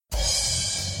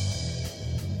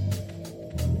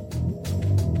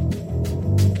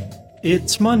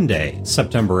It's Monday,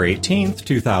 September 18th,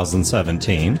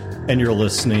 2017, and you're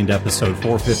listening to episode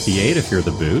 458 if you're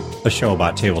the boot, a show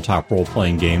about tabletop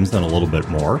role-playing games and a little bit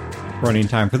more. Running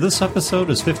time for this episode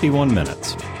is 51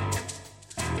 minutes.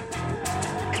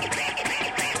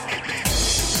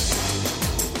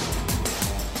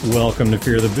 Welcome to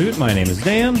Fear the Boot. My name is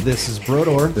Dan. This is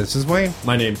Brodeur. This is Wayne.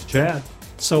 My name's Chad.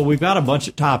 So we've got a bunch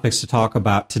of topics to talk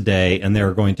about today, and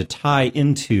they're going to tie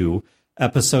into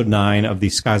Episode 9 of the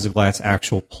Skies of Glass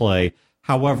actual play.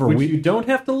 However, you don't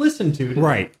have to listen to.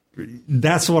 Right.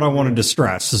 That's what I wanted to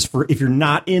stress, is for if you're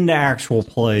not into actual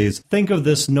plays, think of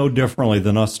this no differently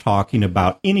than us talking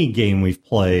about any game we've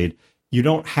played. You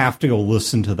don't have to go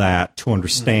listen to that to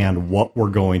understand what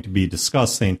we're going to be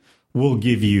discussing. We'll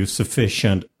give you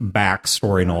sufficient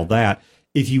backstory and all that.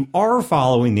 If you are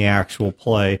following the actual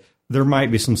play, there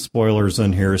might be some spoilers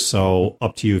in here, so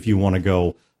up to you if you want to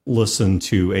go listen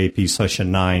to AP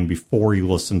Session 9 before you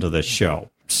listen to this show.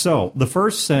 So, the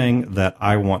first thing that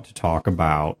I want to talk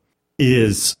about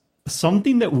is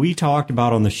something that we talked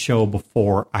about on the show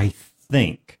before, I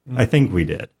think. I think we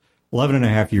did. 11 and a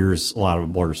half years, a lot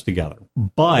of blurs together.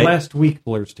 But last week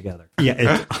blurs together.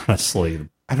 Yeah, honestly.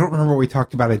 I don't remember what we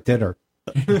talked about at dinner.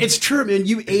 It's true, man.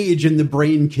 You age and the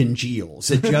brain congeals.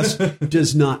 It just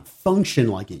does not function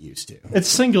like it used to. It's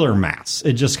singular mass.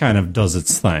 It just kind of does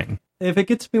its thing. If it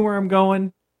gets me where I'm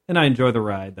going and I enjoy the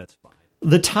ride, that's fine.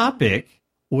 The topic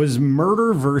was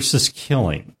murder versus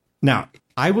killing. Now,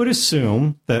 I would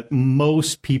assume that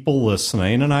most people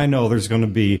listening, and I know there's going to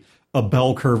be a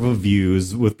bell curve of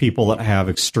views with people that have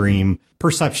extreme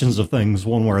perceptions of things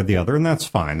one way or the other, and that's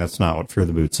fine. That's not what Fear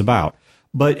the Boot's about.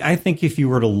 But I think if you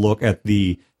were to look at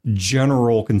the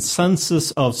general consensus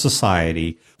of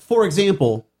society... For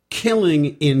example,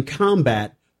 killing in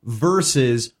combat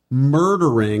versus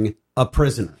murdering a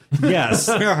prisoner. Yes,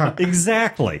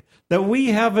 exactly. That we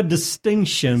have a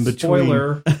distinction between...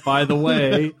 Spoiler, by the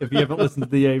way, if you haven't listened to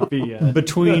the AP yet.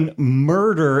 Between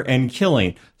murder and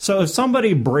killing. So if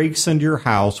somebody breaks into your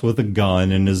house with a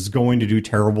gun and is going to do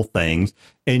terrible things,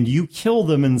 and you kill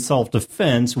them in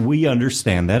self-defense, we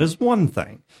understand that as one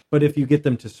thing. But if you get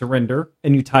them to surrender,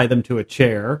 and you tie them to a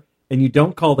chair, and you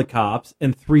don't call the cops,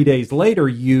 and 3 days later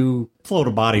you... float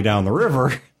a body down the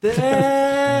river...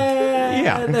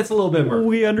 Yeah, that's a little bit of murder.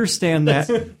 We understand that.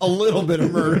 A little bit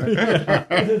of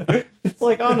murder. It's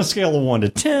like on a scale of 1 to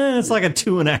 10, it's like a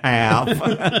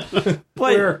 2.5. But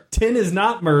where 10 is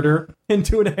not murder and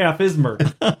 2.5 is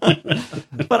murder.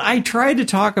 But I tried to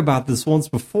talk about this once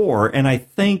before, and I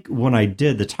think when I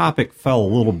did, the topic fell a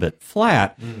little bit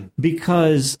flat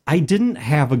because I didn't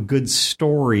have a good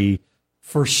story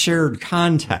for shared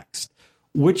context,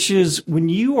 which is when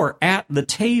you are at the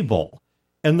table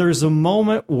and there's a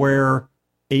moment where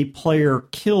a player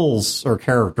kills, or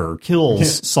character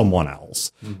kills someone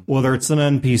else, whether it's an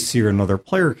NPC or another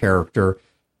player character,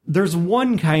 there's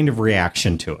one kind of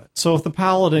reaction to it. So if the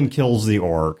paladin kills the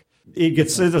orc,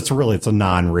 it's a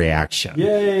non-reaction.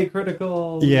 Yay,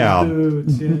 critical. Yeah.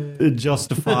 Boots, yay.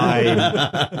 Justified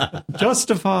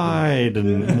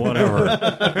and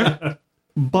whatever.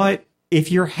 But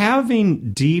if you're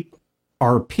having deep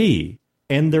RP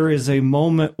and there is a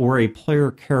moment where a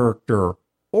player character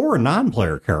or a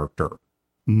non-player character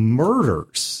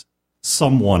murders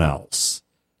someone else,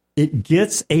 it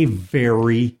gets a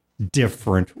very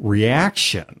different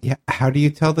reaction. Yeah, how do you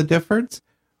tell the difference?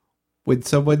 When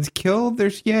someone's killed,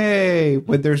 there's yay.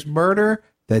 When there's murder,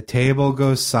 the table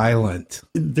goes silent.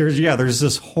 There's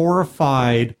this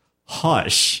horrified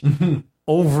hush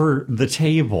over the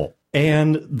table.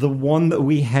 And the one that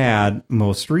we had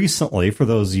most recently, for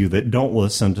those of you that don't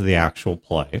listen to the actual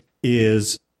play,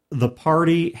 is the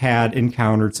party had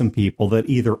encountered some people that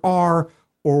either are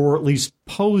or were at least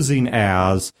posing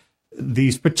as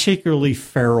these particularly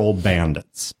feral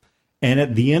bandits. And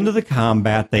at the end of the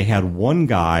combat, they had one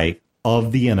guy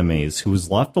of the enemies who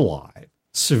was left alive,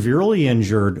 severely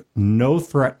injured, no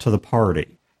threat to the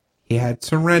party. He had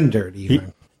surrendered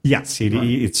even.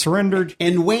 He surrendered.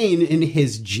 And Wayne, in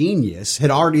his genius, had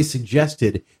already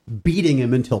suggested beating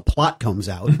him until plot comes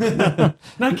out.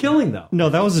 Not killing, though. No,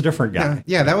 that was a different guy.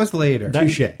 Yeah, that was later.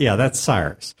 Touche. Yeah, that's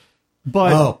Cyrus.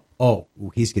 But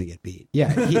he's going to get beat.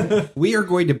 Yeah, we are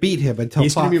going to beat him until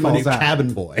He's going plot to be my new falls out.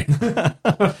 cabin boy.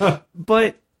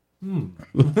 But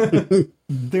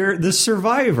the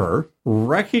survivor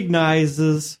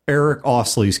recognizes Eric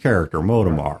Osley's character,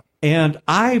 Modamar. And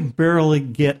I barely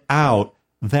get out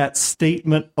that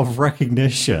statement of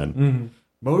recognition.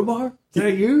 Modamar? Is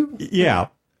that you? Yeah.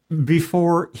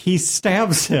 Before he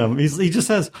stabs him, he just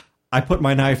says, I put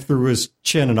my knife through his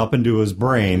chin and up into his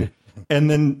brain. And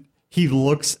then he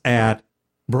looks at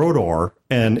Brodeur,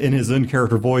 and in his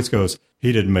in-character voice goes,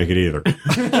 he didn't make it either.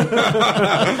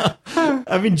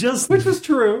 I mean, just Which was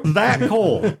true.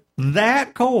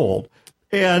 that cold.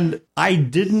 And I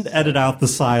didn't edit out the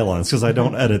silence because I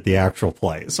don't edit the actual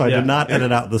play. So I did not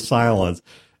edit out the silence.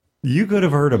 You could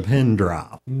have heard a pin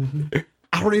drop.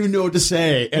 I don't even know what to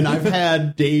say, and I've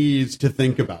had days to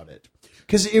think about it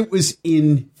because it was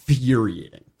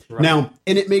infuriating. Right. Now,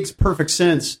 and it makes perfect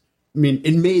sense. I mean,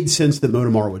 it made sense that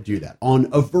Motomar would do that on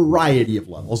a variety of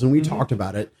levels, and we talked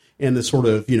about it in the sort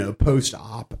of,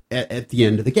 post-op at the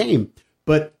end of the game.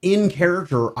 But in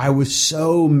character, I was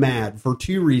so mad for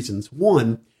two reasons.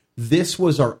 One, this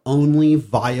was our only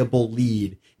viable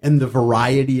lead in the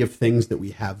variety of things that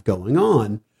we have going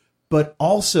on. But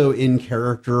also in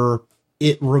character,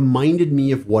 it reminded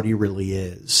me of what he really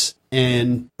is.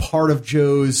 And part of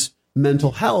Joe's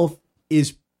mental health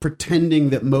is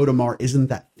pretending that Motomar isn't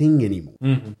that thing anymore.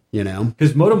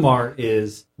 Because Motomar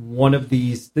is one of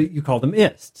these, that you call them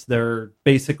ists. They're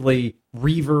basically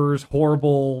reavers,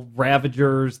 horrible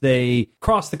ravagers. They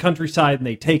cross the countryside and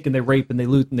they take and they rape and they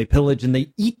loot and they pillage and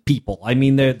they eat people. I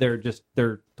mean, they're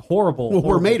horrible. Well, horrible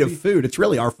we're made of people. food. It's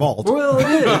really our fault. Well, it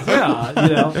is,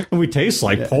 yeah. We taste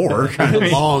like pork. I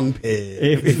mean, Long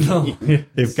pig.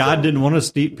 if God didn't want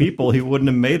us to eat people, he wouldn't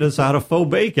have made us out of faux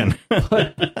bacon.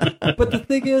 But the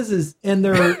thing is, and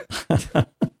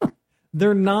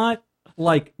they're not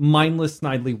like mindless,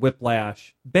 snidely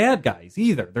whiplash bad guys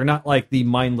either. They're not like the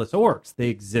mindless orcs. They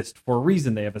exist for a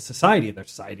reason. They have a society. Their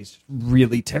society's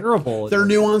really terrible. They're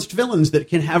nuanced villains that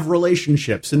can have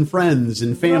relationships and friends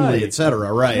and family, Right.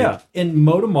 etc. Right? Yeah, and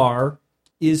Motomar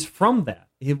is from that,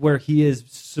 where he is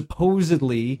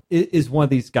supposedly is one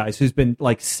of these guys who's been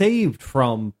like saved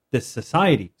from this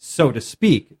society, so to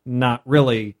speak. Not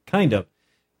really, kind of.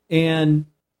 And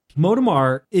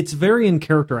Motomar, it's very in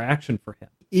character action for him.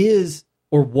 Is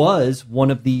or was one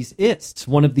of these ists,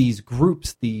 one of these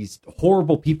groups, these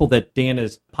horrible people that Dan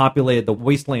has populated the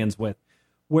wastelands with,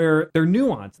 where they're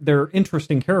nuanced, they're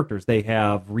interesting characters. They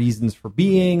have reasons for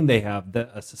being, they have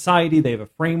a society, they have a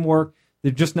framework.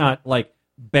 They're just not like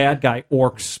bad guy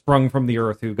orcs sprung from the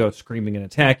earth who go screaming and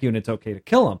attack you, and it's okay to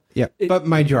kill them. Yeah, but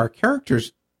mind you, our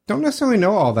characters don't necessarily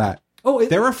know all that.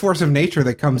 They're a force of nature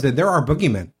that comes in. They're our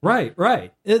boogeymen. Right.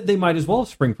 They might as well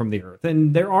spring from the earth,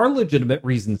 and there are legitimate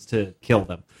reasons to kill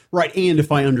them. Right, and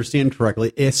if I understand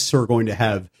correctly, ists are going to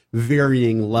have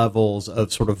varying levels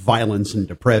of sort of violence and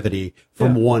depravity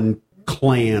from one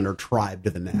clan or tribe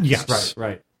to the next. Yes.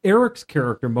 Right. Eric's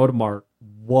character, Motomar,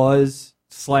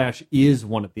 was/is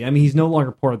one of the... I mean, he's no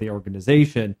longer part of the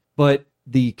organization, but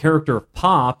the character of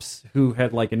Pops, who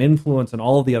had like an influence on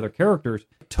all of the other characters,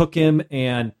 took him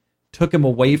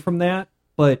away from that,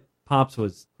 but Pops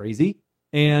was crazy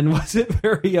and wasn't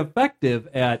very effective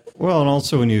at... Well, and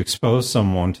also when you expose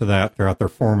someone to that throughout their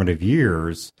formative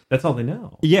years... That's all they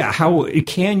know. Yeah, how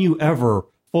can you ever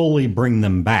fully bring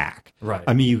them back? Right.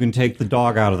 I mean, you can take the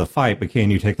dog out of the fight, but can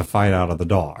you take the fight out of the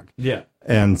dog? Yeah.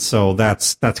 And so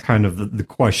that's kind of the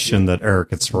question that Eric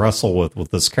gets to wrestle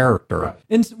with this character. Right.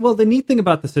 And, well, the neat thing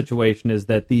about the situation is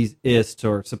that these ists,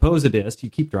 or supposed ists, you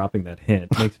keep dropping that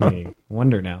hint, makes me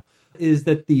wonder now, is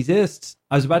that these ists,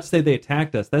 I was about to say they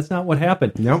attacked us. That's not what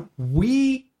happened. Nope.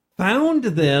 We found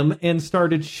them and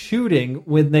started shooting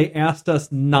when they asked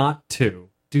us not to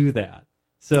do that.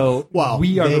 So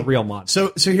we are the real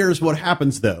monster. So here's what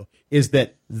happens, though, is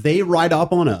that they ride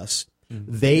up on us.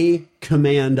 They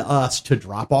command us to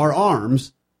drop our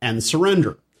arms and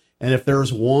surrender. And if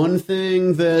there's one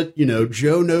thing that,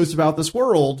 Joe knows about this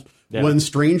world... Yeah. When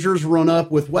strangers run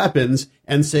up with weapons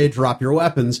and say, drop your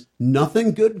weapons,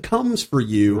 nothing good comes for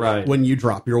you when you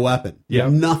drop your weapon. Yeah.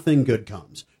 Nothing good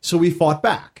comes. So we fought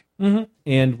back. Mm-hmm.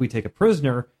 And we take a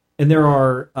prisoner. And there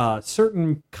are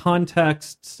certain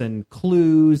contexts and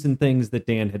clues and things that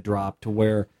Dan had dropped to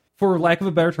where, for lack of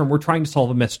a better term, we're trying to solve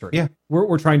a mystery. Yeah.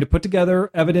 We're trying to put together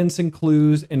evidence and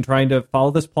clues and trying to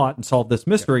follow this plot and solve this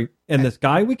mystery. Yeah. And this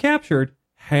guy we captured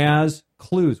has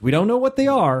clues. We don't know what they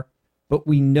are, but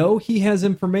we know he has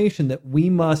information that we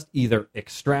must either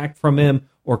extract from him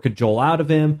or cajole out of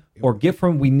him or get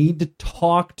from. We need to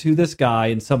talk to this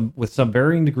guy with some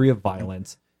varying degree of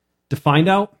violence to find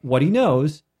out what he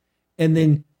knows and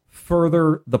then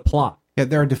further the plot. Yeah,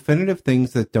 there are definitive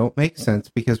things that don't make sense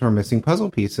because we're missing puzzle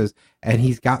pieces, and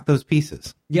he's got those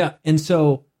pieces. Yeah, and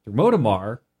so through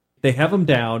Motomar, they have him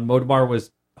down. Motomar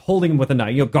was holding him with a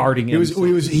knife, guarding him.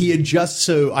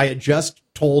 I had just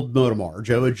told Motomar,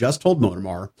 Joe had just told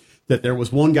Motomar that there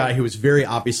was one guy who was very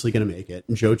obviously going to make it,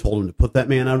 and Joe told him to put that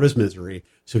man out of his misery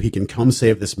so he can come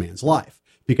save this man's life.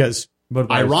 Because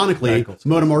Ironically,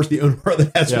 Modamar's the only one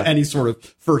that has any sort of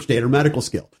first aid or medical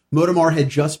skill. Modamar had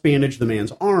just bandaged the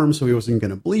man's arm, so he wasn't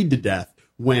going to bleed to death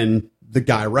when the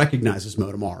guy recognizes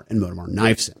Modamar, and Modamar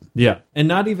knifes him. Yeah, and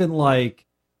not even like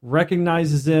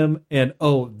recognizes him and,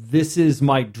 oh, this is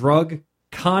my drug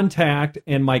contact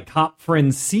and my cop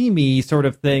friends see me sort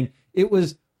of thing. It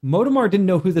was Modamar didn't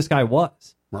know who this guy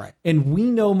was. Right. And we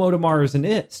know Modamar is an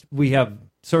ist. We have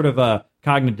sort of a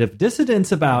cognitive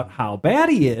dissonance about how bad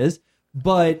he is,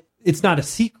 but it's not a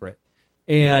secret.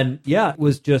 And yeah, it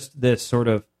was just this sort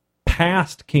of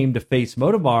past came to face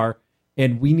Modamar,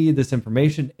 and we needed this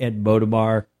information, and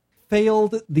Modamar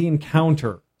failed the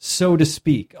encounter, so to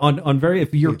speak. On very,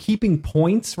 if you're keeping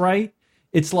points, right,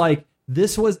 it's like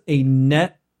this was a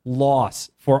net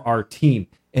loss for our team,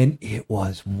 and it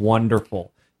was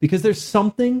wonderful because there's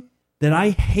something that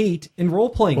I hate in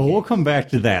role-playing games. We'll come back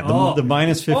to that. The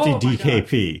minus 50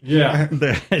 DKP. Yeah.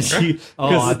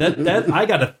 that I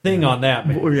got a thing on that,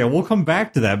 man. Yeah, we'll come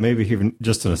back to that maybe even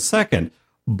just in a second.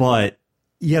 But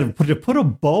yeah, to put a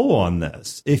bow on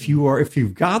this, if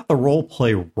you've got the role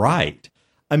play right,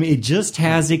 I mean, it just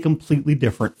has a completely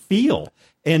different feel.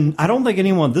 And I don't think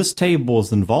anyone at this table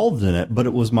was involved in it, but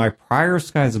it was my prior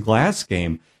Skies of Glass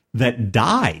game that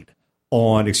died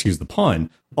on, excuse the pun,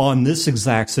 on this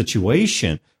exact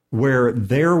situation where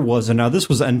there was, and now this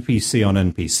was NPC on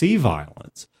NPC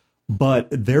violence, but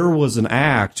there was an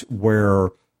act where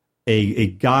a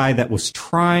guy that was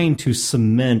trying to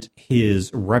cement his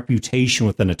reputation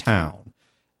within a town,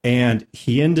 and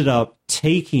he ended up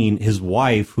taking his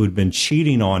wife who had been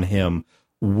cheating on him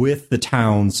with the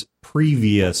town's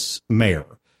previous mayor.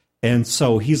 And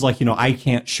so he's like, I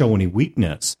can't show any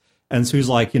weakness. And so he's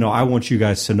like, I want you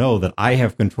guys to know that I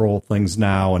have control of things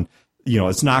now. And,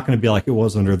 it's not going to be like it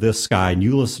was under this guy. And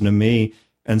you listen to me.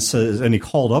 And he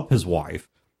called up his wife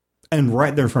and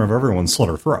right there in front of everyone slit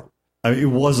her throat. I mean, it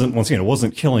wasn't, once again, it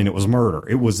wasn't killing. It was murder.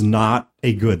 It was not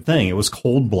a good thing. It was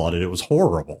cold blooded. It was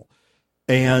horrible.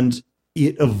 And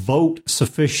it evoked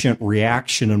sufficient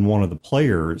reaction in one of the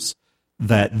players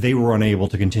that they were unable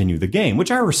to continue the game, which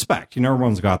I respect.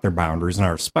 Everyone's got their boundaries, and I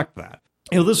respect that.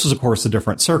 This was, of course, a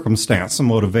different circumstance. The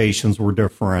motivations were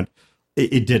different.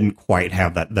 It didn't quite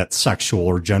have that sexual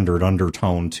or gendered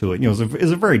undertone to it. It was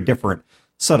a very different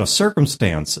set of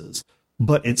circumstances,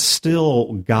 but it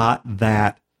still got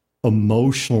that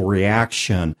emotional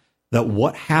reaction that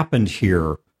what happened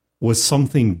here was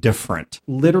something different.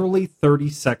 Literally 30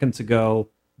 seconds ago,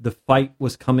 the fight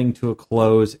was coming to a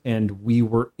close, and we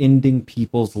were ending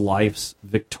people's lives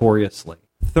victoriously.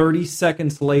 30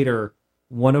 seconds later,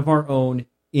 one of our own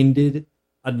ended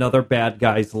another bad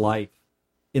guy's life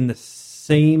in the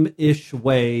same-ish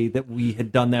way that we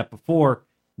had done that before.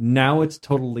 Now it's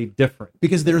totally different.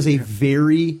 Because there's a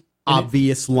very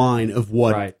obvious line of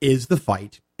what is the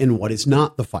fight and what is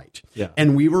not the fight. Yeah.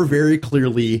 And we were very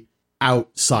clearly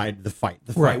outside the fight.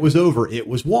 The fight was over. It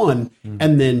was won. Mm-hmm.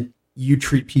 And then you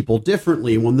treat people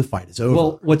differently when the fight is over.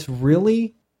 Well, what's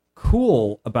really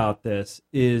cool about this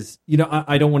is,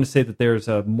 I don't want to say that there's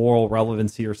a moral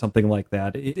relevancy or something like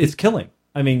that. It's killing.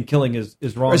 I mean, killing is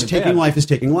wrong. As taking life is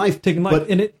taking life. Taking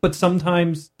life, but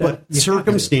sometimes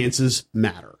circumstances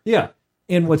matter. Yeah.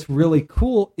 And what's really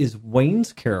cool is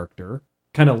Wayne's character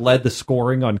kind of led the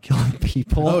scoring on killing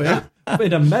people. Oh, yeah.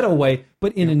 In a meta way,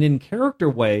 but in an in-character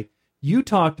way. You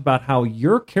talked about how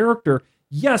your character,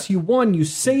 yes, you won, you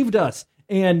saved us,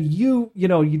 and you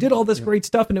did all this great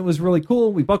stuff, and it was really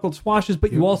cool. We buckled swashes,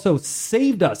 but you also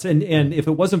saved us, and if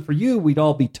it wasn't for you, we'd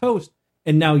all be toast.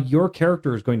 And now your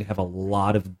character is going to have a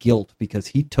lot of guilt because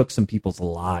he took some people's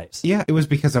lives. Yeah, it was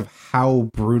because of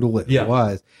how brutal it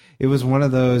was. It was one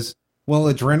of those, well,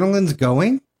 adrenaline's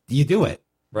going, you do it.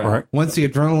 Right. Once the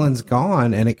adrenaline's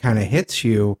gone and it kind of hits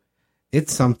you,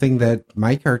 it's something that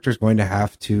my character is going to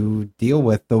have to deal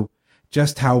with, though,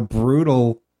 just how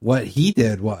brutal what he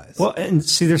did was. Well, and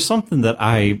see, there's something that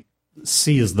I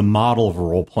see as the model of a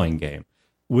role-playing game,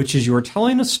 which is you're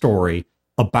telling a story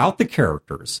about the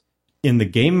characters in the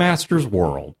game master's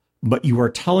world, but you are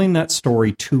telling that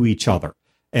story to each other.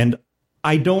 And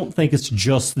I don't think it's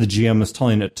just the GM is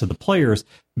telling it to the players,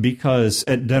 because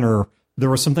at dinner, there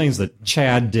were some things that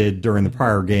Chad did during the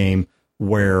prior game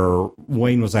where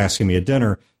Wayne was asking me at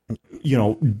dinner,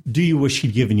 do you wish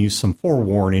he'd given you some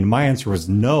forewarning? My answer was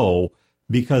no,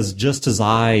 because just as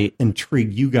I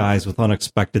intrigue you guys with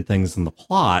unexpected things in the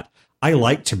plot, I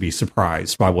like to be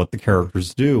surprised by what the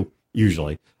characters do,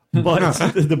 usually. But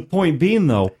the point being,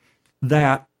 though,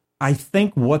 that I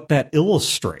think what that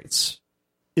illustrates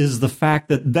is the fact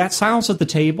that silence at the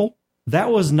table, that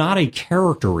was not a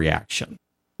character reaction.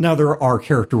 Now, there are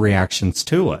character reactions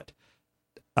to it.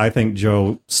 I think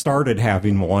Joe started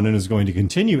having one and is going to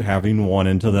continue having one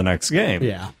into the next game.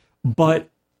 Yeah. But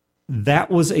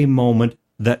that was a moment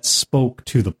that spoke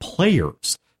to the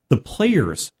players. The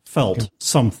players felt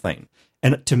something.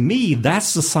 And to me,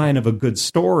 that's the sign of a good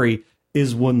story,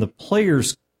 is when the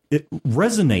players, it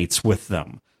resonates with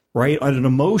them, right? At an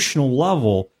emotional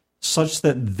level, such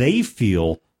that they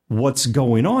feel what's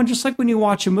going on, just like when you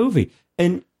watch a movie.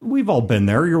 And we've all been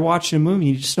there. You're watching a movie,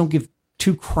 you just don't give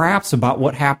two craps about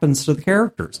what happens to the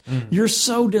characters. You're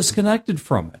so disconnected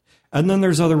from it. And then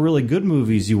there's other really good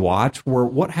movies you watch where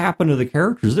what happened to the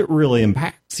characters, it really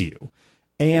impacts you.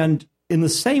 And in the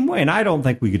same way, and I don't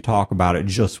think we could talk about it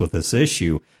just with this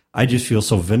issue, I just feel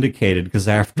so vindicated because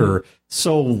after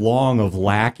so long of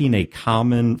lacking a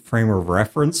common frame of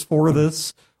reference for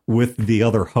this with the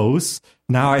other hosts,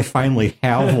 now I finally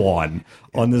have one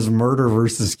on this murder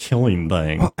versus killing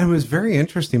thing. Well, it was very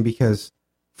interesting because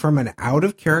from an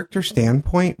out-of-character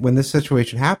standpoint, when this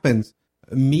situation happens,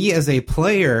 me as a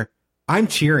player, I'm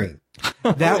cheering.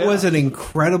 That was an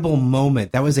incredible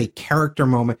moment. That was a character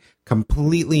moment,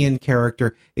 completely in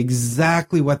character,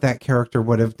 exactly what that character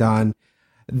would have done,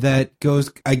 that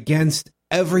goes against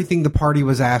everything the party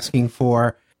was asking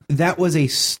for. That was a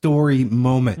story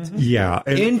moment. Yeah.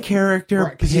 In character,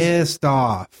 Right, 'cause pissed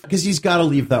off. Because he's got to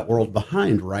leave that world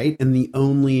behind, right? And the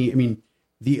only, I mean,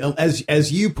 the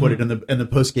as you put it in the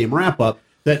post game wrap up,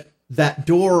 that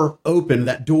door opened,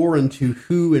 that door into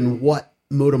who and what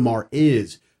Motomar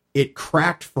is, it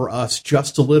cracked for us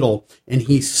just a little, and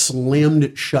he slammed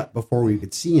it shut before we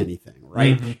could see anything,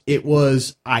 right? It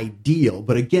was ideal.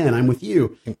 But again, I'm with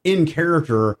you. In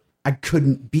character, I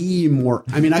couldn't be more,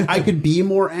 I mean, I could be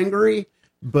more angry,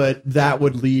 but that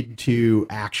would lead to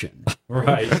action.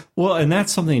 Right. Well, and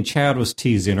that's something Chad was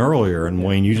teasing earlier, and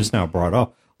Wayne, you just now brought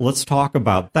up. Let's talk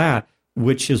about that,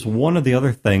 which is one of the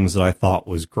other things that I thought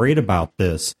was great about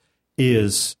this,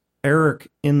 is Eric,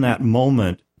 in that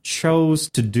moment, chose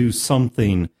to do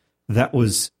something that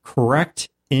was correct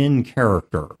in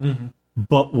character,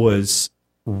 but was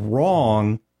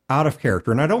wrong out of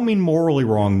character. And I don't mean morally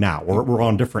wrong now. We're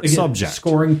on different subjects.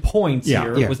 Scoring points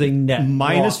here was a net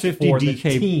minus loss 50 for the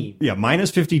DK. team. Yeah, minus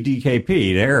 50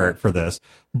 DKP to Eric for this.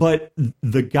 But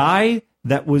the guy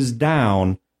that was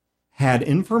down had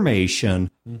information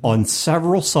on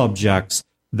several subjects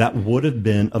that would have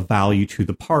been of value to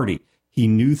the party. He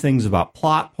knew things about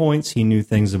plot points. He knew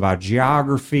things about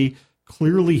geography.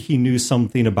 Clearly, he knew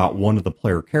something about one of the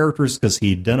player characters because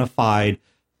he identified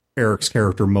Eric's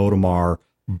character, Motomar,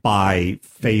 by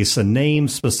face and name,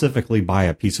 specifically by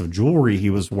a piece of jewelry he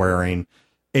was wearing.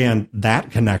 And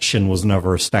that connection was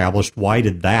never established. Why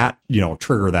did that,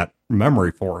 trigger that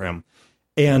memory for him?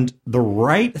 And the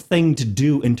right thing to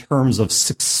do in terms of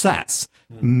success,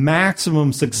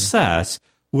 maximum success,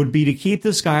 would be to keep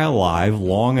this guy alive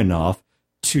long enough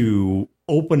to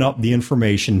open up the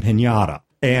information pinata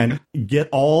and get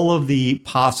all of the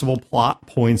possible plot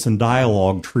points and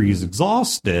dialogue trees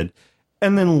exhausted,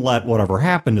 and then let whatever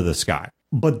happen to this guy.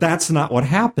 But that's not what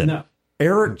happened. No.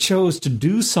 Eric chose to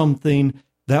do something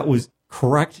that was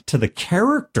correct to the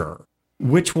character,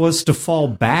 which was to fall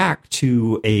back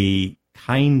to a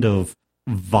kind of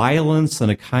violence and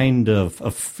a kind of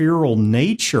a feral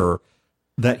nature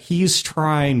that he's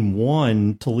trying,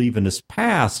 one, to leave in his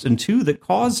past, and two, that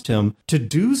caused him to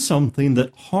do something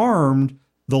that harmed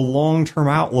the long-term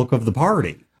outlook of the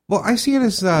party. Well, I see it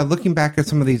as looking back at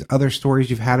some of these other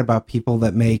stories you've had about people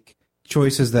that make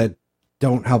choices that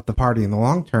don't help the party in the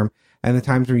long term, and the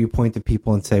times where you point to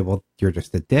people and say, well, you're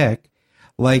just a dick,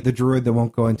 like the druid that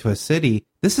won't go into a city.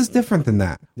 This is different than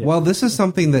that. Yeah. Well, this is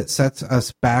something that sets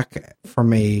us back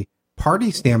from a party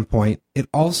standpoint. It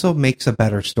also makes a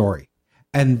better story.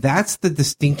 And that's the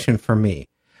distinction for me,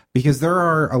 because there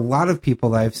are a lot of people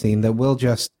that I've seen that will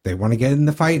just, they want to get in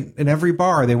the fight in every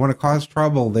bar. They want to cause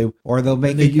trouble. They'll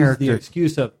make a character. The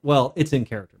excuse of, well, it's in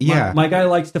character. Yeah. My guy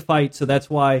likes to fight, so that's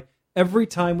why every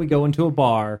time we go into a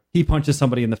bar, he punches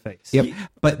somebody in the face. Yep.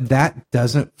 But that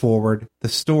doesn't forward the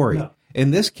story. No.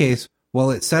 In this case,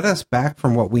 while it set us back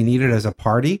from what we needed as a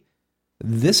party,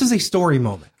 this is a story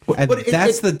moment. And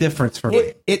that's the difference for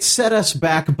me. It set us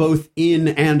back both in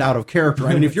and out of character.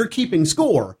 I mean, if you're keeping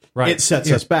score, it sets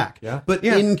us back. Yeah. But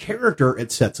in character,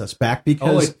 it sets us back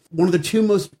because one of the two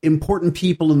most important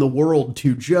people in the world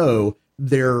to Joe,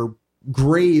 their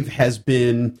grave has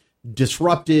been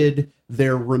disrupted,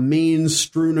 their remains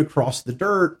strewn across the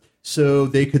dirt, so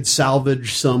they could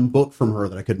salvage some book from her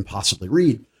that I couldn't possibly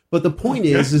read. But the point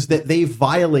is that they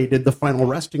violated the final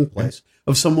resting place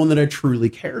of someone that I truly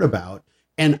cared about.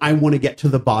 And I want to get to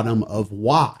the bottom of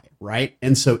why, right?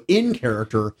 And so in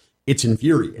character, it's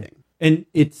infuriating. And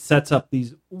it sets up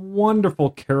these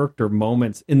wonderful character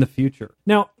moments in the future.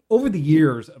 Now, over the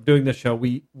years of doing this show,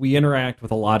 we interact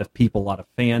with a lot of people, a lot of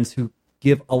fans who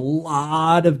give a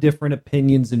lot of different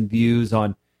opinions and views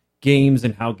on games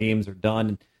and how games are done.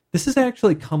 And this has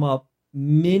actually come up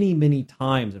many, many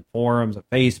times in forums, on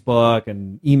Facebook,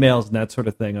 and emails and that sort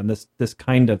of thing on this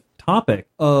kind of topic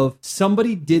of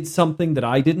somebody did something that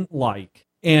I didn't like,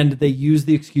 and they used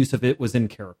the excuse of it was in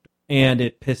character, and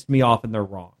it pissed me off, and they're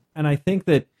wrong. And I think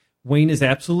that Wayne is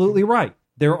absolutely right.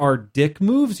 There are dick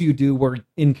moves you do where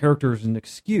in character is an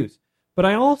excuse. But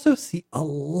I also see a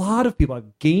lot of people,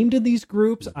 I've gamed in these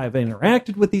groups, I've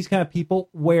interacted with these kind of people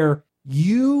where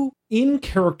you in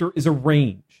character is a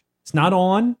range. It's not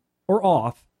on or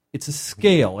off. It's a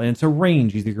scale and it's a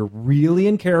range. Either you're really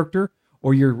in character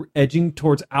or you're edging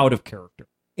towards out of character.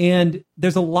 And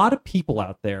there's a lot of people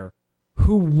out there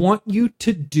who want you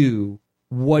to do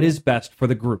what is best for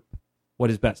the group. What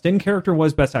is best in character, what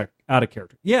is best out of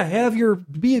character. Yeah,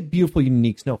 be a beautiful,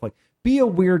 unique snowflake. Be a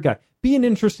weird guy. Be an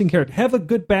interesting character. Have a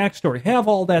good backstory. Have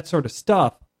all that sort of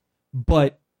stuff.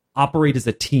 But operate as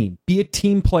a team. Be a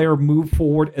team player. Move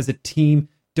forward as a team.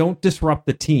 Don't disrupt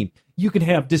the team. You can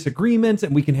have disagreements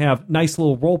and we can have nice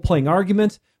little role-playing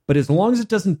arguments, but as long as it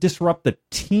doesn't disrupt the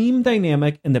team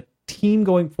dynamic and the team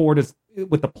going forward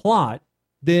with the plot,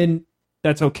 then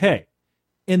that's okay.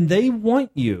 And they want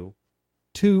you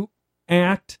to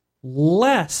act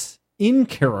less in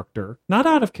character, not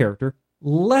out of character,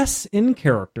 less in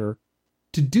character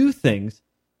to do things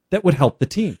that would help the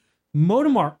team.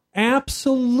 Modemar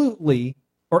absolutely,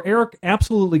 or Eric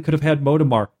absolutely could have had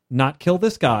Modemar not kill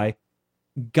this guy,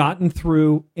 gotten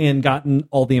through and gotten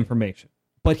all the information.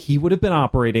 But he would have been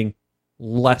operating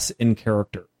less in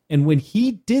character. And when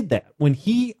he did that, when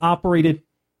he operated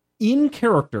in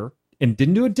character and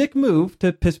didn't do a dick move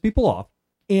to piss people off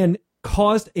and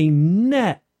caused a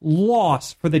net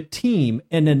loss for the team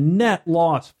and a net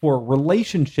loss for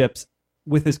relationships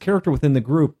with his character within the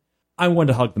group, I wanted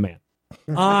to hug the man.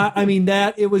 I mean,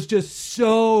 it was just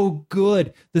so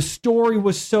good. The story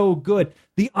was so good.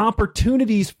 The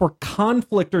opportunities for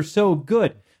conflict are so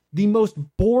good. The most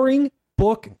boring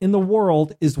book in the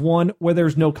world is one where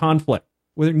there's no conflict,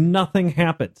 where nothing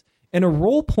happens. And a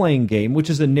role-playing game, which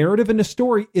is a narrative and a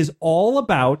story, is all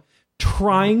about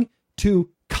trying to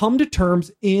come to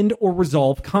terms, end, or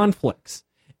resolve conflicts.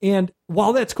 And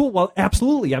while that's cool, well,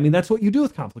 absolutely. I mean, that's what you do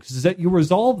with conflicts, is that you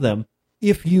resolve them.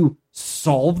 If you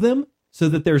solve them so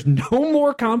that there's no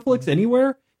more conflicts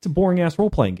anywhere, it's a boring-ass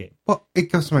role-playing game. Well, it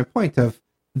goes to my point of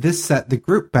this set the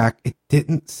group back. It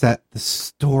didn't set the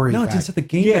story back. No, it didn't set the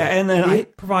game back. And then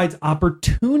it provides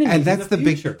opportunities and that's in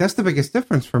the future. That's the biggest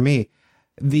difference for me.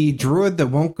 The druid that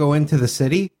won't go into the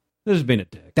city, There's been a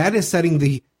dick. that is setting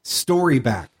the story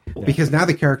back. Because now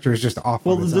the character is just off.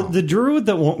 Well, the druid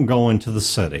that won't go into the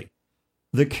city,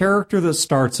 the character that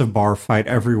starts a bar fight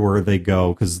everywhere they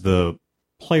go because the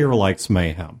player likes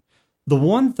mayhem. The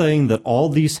one thing that all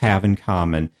these have in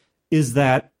common is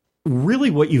that really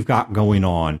what you've got going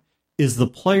on is the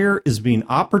player is being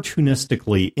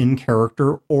opportunistically in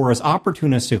character or is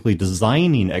opportunistically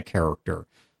designing a character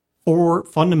for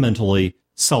fundamentally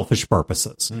selfish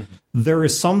purposes. Mm-hmm. There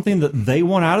is something that they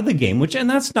want out of the game, and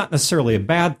that's not necessarily a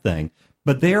bad thing,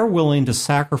 but they are willing to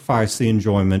sacrifice the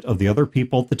enjoyment of the other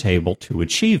people at the table to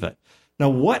achieve it. Now,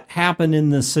 what happened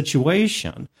in this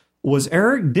situation was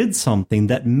Eric did something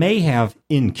that may have,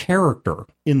 in character,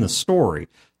 in the story,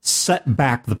 set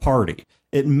back the party.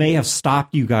 It may have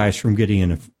stopped you guys from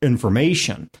getting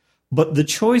information, but the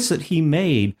choice that he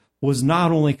made was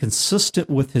not only consistent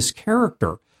with his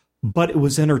character, but it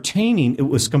was entertaining, it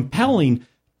was compelling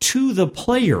to the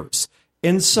players.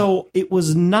 And so it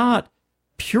was not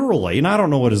purely, and I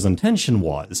don't know what his intention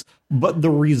was, but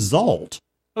the result...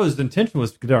 Oh, his intention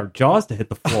was to get our jaws to hit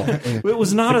the floor. It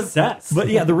was not success. But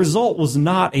yeah, the result was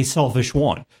not a selfish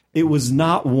one. It was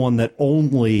not one that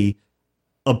only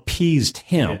appeased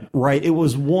him, right? It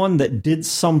was one that did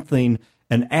something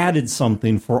and added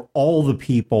something for all the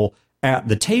people at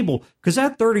the table. Because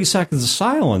that 30 seconds of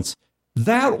silence...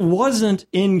 that wasn't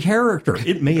in character.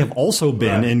 It may have also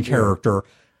been in character.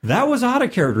 That was out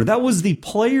of character. That was the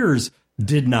players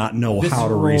did not know how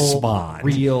to respond.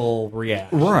 Real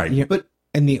reaction. Right. Yeah,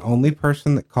 and the only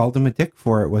person that called him a dick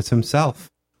for it was himself.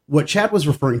 What Chad was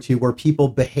referring to, where people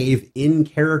behave in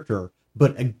character,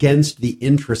 but against the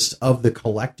interests of the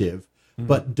collective,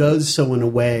 but does so in a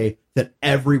way that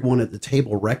everyone at the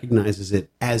table recognizes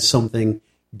it as something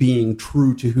being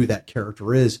true to who that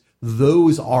character is.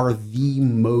 Those are the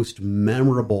most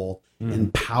memorable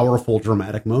and powerful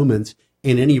dramatic moments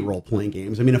in any role-playing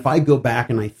games. I mean, if I go back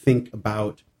and I think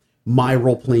about my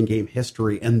role-playing game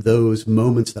history and those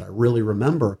moments that I really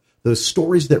remember, those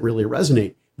stories that really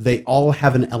resonate, they all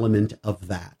have an element of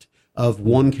that, of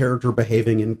one character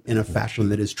behaving in a fashion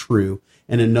that is true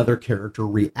and another character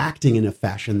reacting in a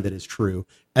fashion that is true,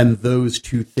 and those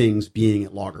two things being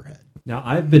at loggerhead. Now,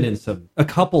 I've been in a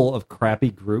couple of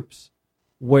crappy groups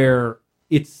where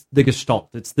it's the gestalt,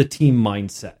 it's the team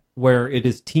mindset, where it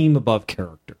is team above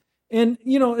character. And,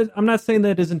 you know, I'm not saying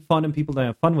that isn't fun and people don't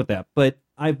have fun with that, but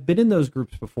I've been in those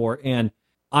groups before, and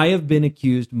I have been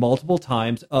accused multiple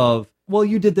times of, well,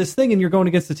 you did this thing and you're going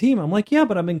against the team. I'm like, yeah,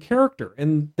 but I'm in character.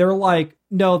 And they're like,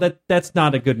 no, that's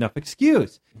not a good enough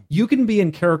excuse. You can be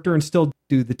in character and still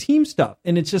do the team stuff.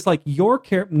 And it's just like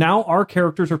now our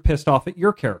characters are pissed off at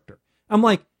your character. I'm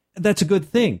like, that's a good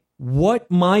thing. What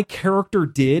my character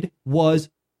did was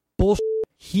bullshit.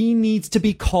 He needs to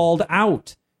be called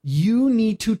out. You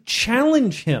need to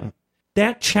challenge him.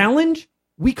 That challenge,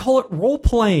 we call it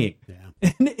role-playing. Yeah.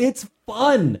 And it's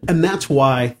fun. And that's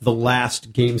why the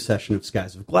last game session of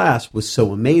Skies of Glass was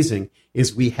so amazing,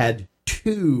 is we had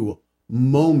 2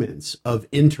 moments of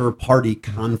inter-party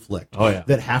conflict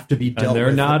that have to be dealt with. And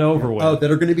they're not over with. Oh,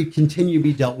 that are going to continue to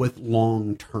be dealt with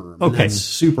long term. Okay. And that's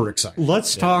super exciting.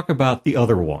 Let's talk about the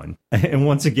other one. And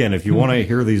once again, if you want to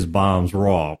hear these bombs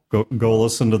raw, go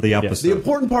listen to the episode. The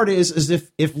important part is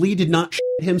if Lee did not shit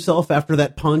himself after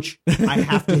that punch, I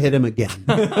have to hit him again.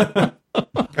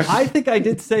 I think I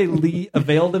did say Lee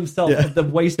availed himself of the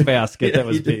wastebasket that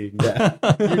was being. Yeah,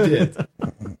 you did.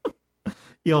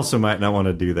 He also might not want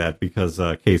to do that because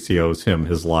Casey owes him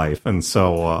his life, and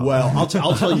so. Well, I'll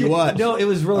tell you what. No, it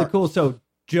was really cool. So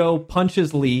Joe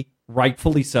punches Lee,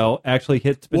 rightfully so. Actually,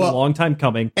 it's been a long time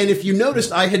coming. And if you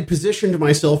noticed, I had positioned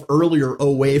myself earlier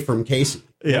away from Casey.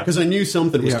 Yeah, because I knew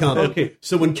something was coming. Okay,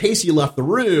 so when Casey left the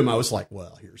room, I was like,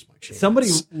 "Well, here's my chance." Somebody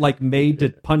made to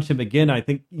punch him again. I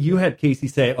think you had Casey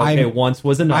say, "Okay, once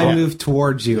was enough." I moved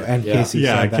towards you, and Casey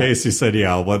said that. Casey said,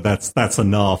 "Yeah, well, that's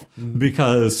enough,"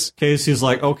 because Casey's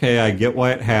like, "Okay, I get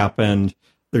why it happened.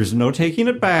 There's no taking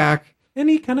it back," and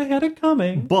he kind of had it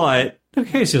coming, but.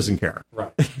 Casey doesn't care.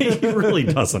 Right. He really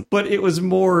doesn't. But it was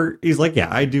more, he's like, yeah,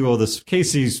 I do owe this.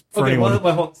 Casey's, for anyone.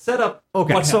 Well, set up.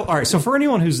 Okay, so, all right. So for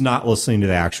anyone who's not listening to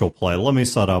the actual play, let me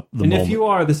set up the moment. And if you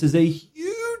are, this is a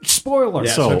huge spoiler.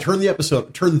 Yeah, so turn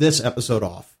this episode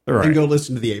off and go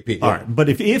listen to the AP. All right. But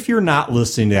if you're not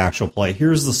listening to the actual play,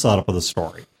 here's the setup of the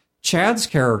story. Chad's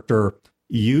character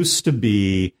used to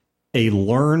be a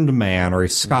learned man or a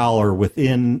scholar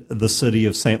within the city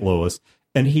of St. Louis.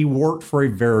 And he worked for a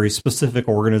very specific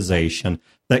organization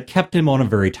that kept him on a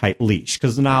very tight leash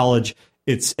because knowledge,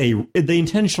 they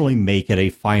intentionally make it a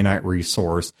finite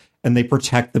resource and they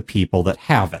protect the people that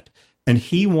have it. And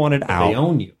he wanted out. They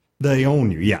own you. They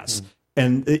own you, yes. Mm-hmm.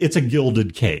 And it's a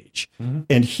gilded cage. Mm-hmm.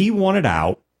 And he wanted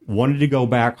out, wanted to go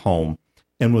back home,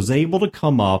 and was able to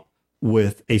come up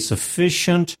with a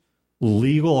sufficient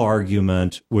legal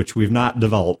argument, which we've not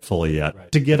developed fully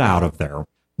yet, to get out of there.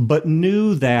 But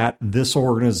knew that this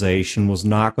organization was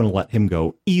not going to let him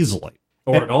go easily.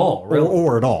 Or at all, really.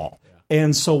 Or at all. Yeah.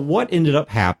 And so what ended up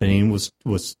happening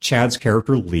was Chad's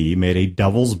character, Lee, made a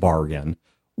devil's bargain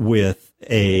with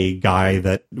a guy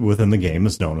that within the game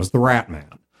is known as the Rat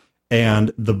Man.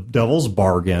 And the devil's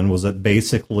bargain was that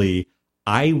basically,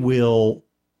 I will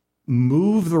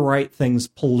move the right things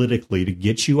politically to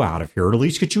get you out of here, or at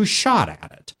least get you a shot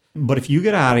at it. But if you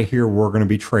get out of here, we're going to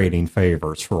be trading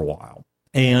favors for a while.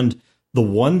 And the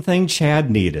one thing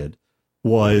Chad needed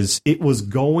was it was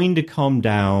going to come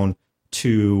down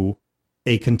to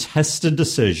a contested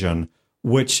decision,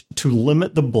 which to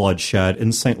limit the bloodshed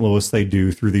in St. Louis, they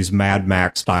do through these Mad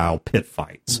Max style pit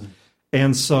fights. Mm-hmm.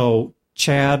 And so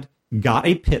Chad got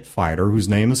a pit fighter whose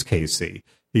name is Casey.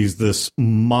 He's this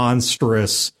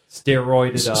monstrous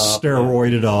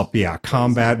steroided up,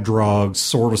 combat drugs,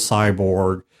 sort of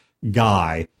cyborg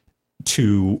guy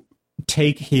to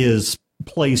take his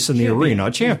place in the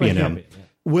arena, champion him,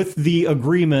 with the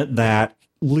agreement that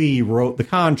Lee wrote the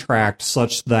contract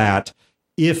such that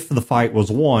if the fight was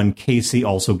won, Casey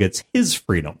also gets his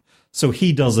freedom. So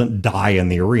he doesn't die in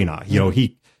the arena. You know,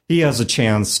 he has a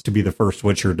chance to be the first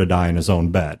Witcher to die in his own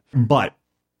bed. But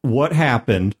what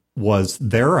happened was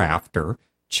thereafter,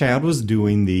 Chad was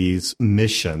doing these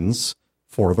missions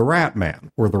for the Rat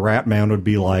Man, where the Rat Man would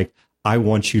be like, I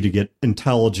want you to get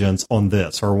intelligence on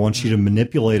this, or I want you to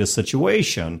manipulate a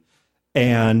situation.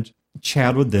 And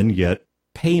Chad would then get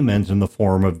payment in the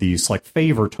form of these like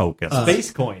favor tokens.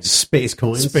 Space coins. Space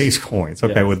coins.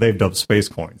 Okay, well, they've dubbed space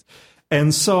coins.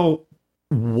 And so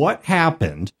what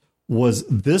happened was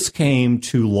this came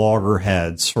to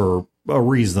loggerheads for a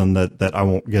reason that I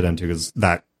won't get into because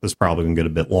that is probably going to get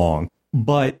a bit long.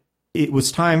 But it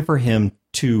was time for him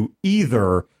to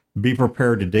either be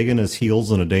prepared to dig in his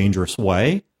heels in a dangerous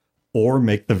way or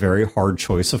make the very hard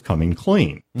choice of coming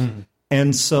clean.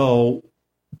 And so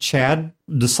Chad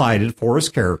decided for his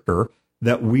character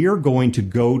that we are going to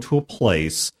go to a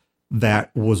place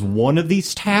that was one of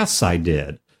these tasks I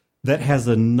did that has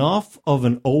enough of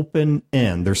an open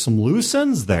end. There's some loose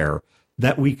ends there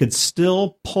that we could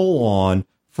still pull on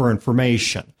for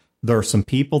information. There are some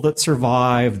people that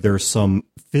survived. There's some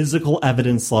physical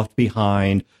evidence left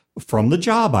behind from the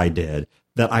job I did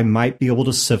that I might be able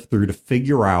to sift through to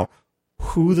figure out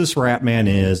who this rat man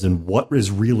is and what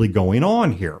is really going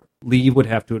on here. Lee would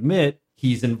have to admit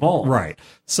he's involved. Right.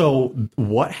 So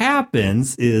what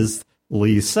happens is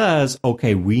Lee says,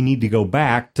 okay, we need to go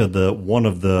back to one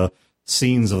of the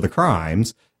scenes of the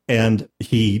crimes. And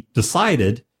he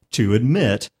decided to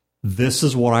admit, this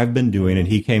is what I've been doing. And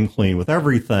he came clean with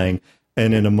everything.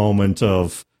 And in a moment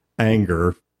of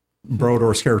anger,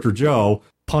 Brodeur's character Joe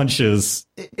punches.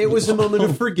 It was a moment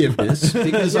of forgiveness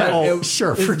because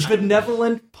It's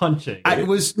benevolent punching. it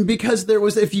was because there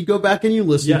was, if you go back and you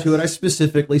listen to it, I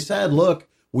specifically said, look,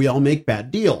 we all make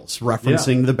bad deals,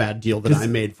 referencing the bad deal that I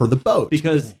made for the boat.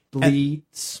 Because Lee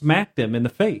smacked him in the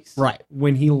face. Right.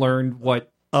 When he learned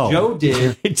what Joe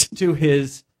did to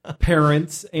his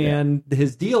parents and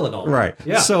his deal and all. Right.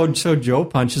 Yeah. So Joe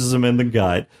punches him in the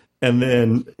gut. And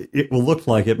then it will look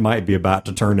like it might be about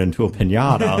to turn into a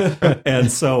piñata.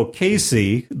 And so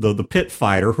Casey, the pit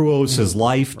fighter who owes his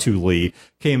life to Lee,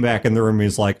 came back in the room and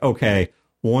he's like, okay,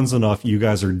 one's enough. You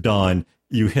guys are done.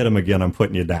 You hit him again. I'm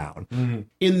putting you down.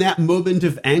 In that moment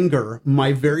of anger,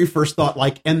 my very first thought,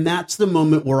 and that's the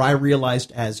moment where I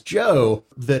realized as Joe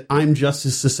that I'm just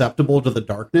as susceptible to the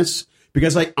darkness,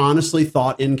 because I honestly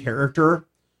thought in character,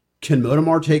 can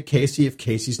Motomar take Casey if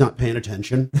Casey's not paying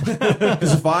attention?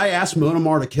 Because if I asked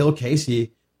Motomar to kill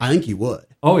Casey, I think he would.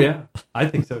 Oh, yeah. I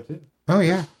think so, too. Oh,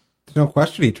 yeah. There's no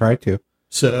question he tried to.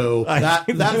 So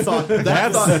Wayne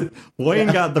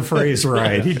got the phrase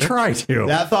right. He tried to.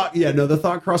 The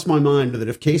thought crossed my mind that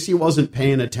if Casey wasn't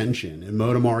paying attention and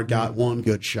Motomar got one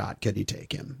good shot, could he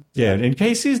take him? Yeah, and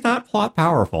Casey's not plot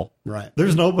powerful. Right.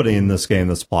 There's nobody in this game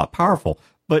that's plot powerful.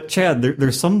 But Chad,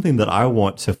 there's something that I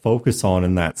want to focus on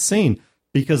in that scene,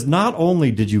 because not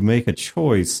only did you make a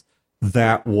choice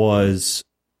that was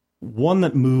one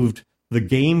that moved the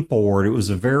game forward, it was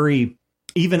a very,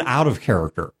 even out of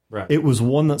character. Right. It was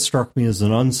one that struck me as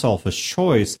an unselfish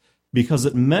choice because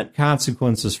it meant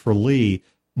consequences for Lee,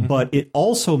 but it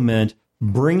also meant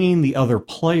bringing the other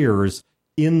players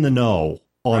in the know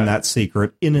on that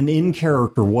secret in an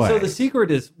in-character way. So the secret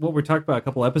is what we talked about a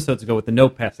couple episodes ago with the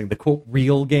note passing, the quote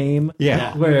real game.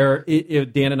 Yeah. Where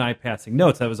Dan and I passing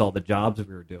notes, that was all the jobs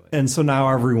we were doing. And so now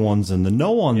everyone's in the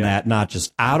know on that, not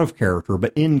just out of character,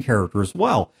 but in character as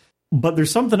well. But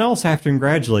there's something else I have to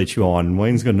congratulate you on, and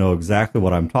Wayne's going to know exactly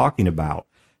what I'm talking about,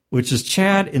 which is,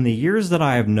 Chad, in the years that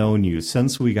I have known you,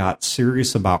 since we got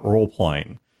serious about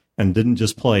role-playing and didn't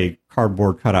just play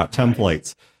cardboard cutout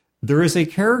templates, there is a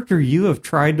character you have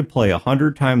tried to play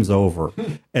 100 times over,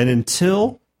 and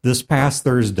until this past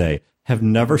Thursday, have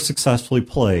never successfully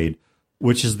played,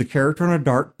 which is the character on a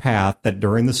dark path that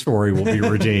during the story will be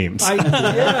redeemed.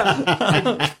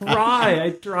 I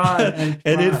try.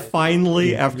 And it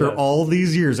finally, after all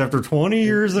these years, after 20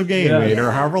 years of gaming,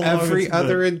 or however long every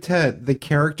other intent, the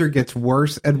character gets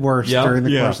worse and worse during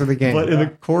the course of the game. But in the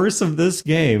course of this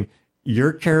game,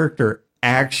 your character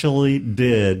actually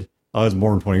did, it's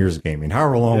more than 20 years of gaming,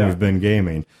 however long we've been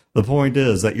gaming. The point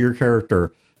is that your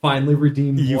character finally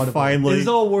redeemed one of them. It's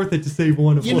all worth it to save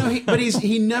one of them. But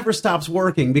he never stops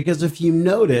working, because if you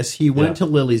notice, he went to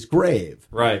Lily's grave.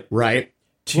 Right.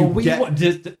 We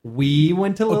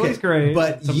went to Lily's grave.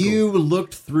 But you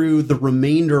looked through the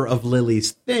remainder of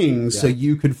Lily's things so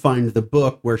you could find the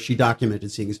book where she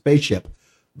documented seeing a spaceship.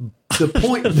 The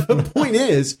point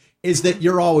is that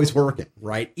you're always working,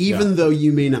 right? Even though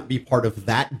you may not be part of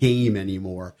that game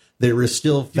anymore, there is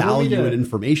still value and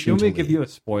information. Do you want me to give you a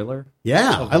spoiler?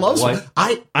 Yeah, I love spoilers.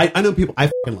 I know people.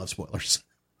 I fucking love spoilers.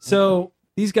 So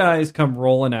these guys come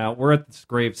rolling out. We're at this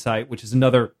grave site, which is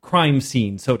another crime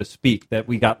scene, so to speak, that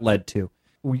we got led to.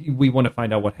 We want to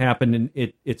find out what happened, and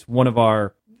it's one of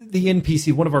the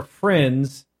NPC, one of our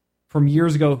friends from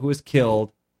years ago who was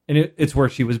killed, and it's where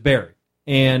she was buried.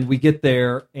 And we get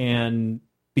there, and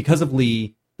because of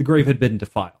Lee, the grave had been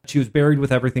defiled. She was buried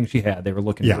with everything she had. They were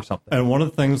looking for something. And one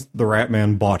of the things the Rat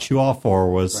Man bought you off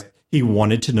for was he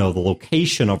wanted to know the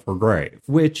location of her grave.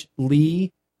 Which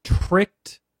Lee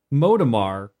tricked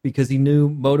Motomar because he knew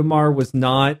Motomar was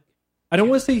not, I don't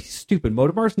want to say stupid.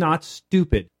 Motomar's not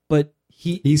stupid, but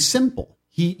he's simple.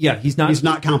 He's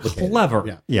not complicated.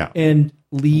 clever. Yeah. And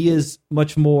Lee is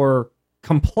much more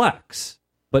complex,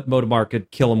 but Modamar could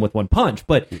kill him with one punch.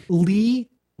 But Lee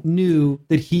knew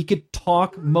that he could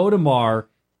talk Modamar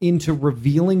into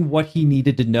revealing what he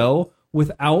needed to know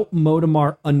without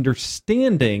Modamar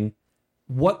understanding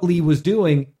what Lee was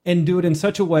doing, and do it in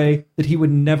such a way that he would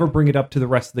never bring it up to the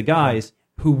rest of the guys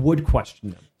who would question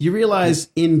him. You realize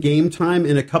in game time,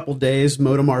 in a couple days,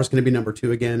 Modamar is going to be number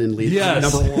 2 again, and Lee's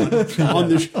number 1 on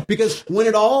the show. Because when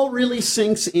it all really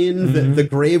sinks in, the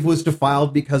grave was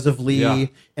defiled because of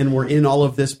Lee, and we're in all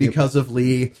of this because of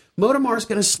Lee, Modamar's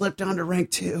going to slip down to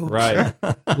rank 2. Right.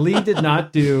 Lee did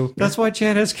not do... That's why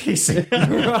Chad has Casey.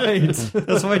 Right.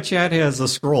 That's why Chad has a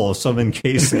scroll of summon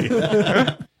Casey.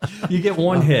 You get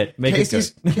one hit. Make it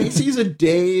good. Casey's a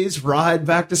day's ride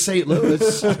back to St.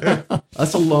 Louis.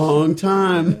 That's a long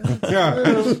time.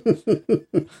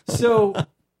 So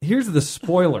here's the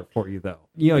spoiler for you, though.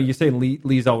 You say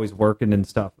Lee's always working and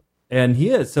stuff, and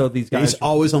he is. So these guys, he's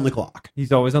always on the clock.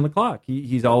 He's always on the clock.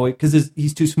 He's always, because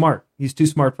he's too smart. He's too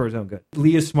smart for his own good.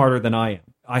 Lee is smarter than I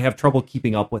am. I have trouble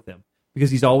keeping up with him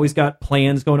because he's always got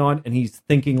plans going on, and he's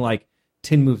thinking like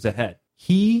 10 moves ahead.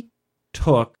 He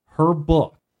took her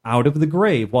book out of the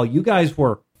grave while you guys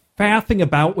were faffing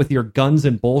about with your guns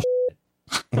and bullshit.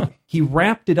 He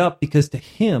wrapped it up because to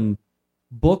him,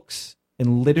 books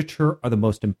and literature are the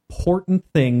most important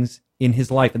things in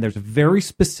his life. And there's very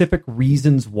specific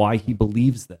reasons why he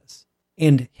believes this.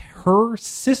 And her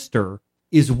sister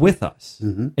is with us,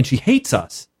 and she hates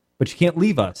us, but she can't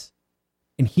leave us.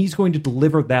 And he's going to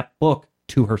deliver that book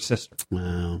to her sister.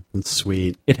 Wow, that's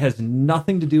sweet. It has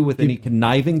nothing to do with any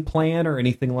conniving plan or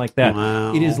anything like that.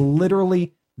 Wow. It is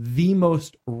literally the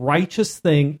most righteous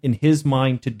thing in his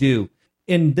mind to do.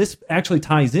 And this actually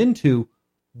ties into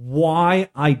why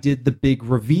I did the big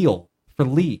reveal for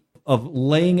Lee of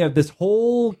laying out this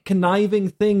whole conniving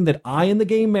thing that I and the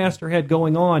game master had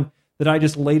going on, that I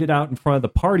just laid it out in front of the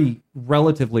party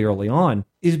relatively early on,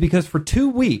 is because for 2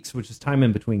 weeks, which is time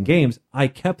in between games, I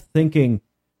kept thinking,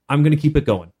 I'm going to keep it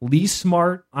going. Lee's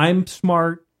smart. I'm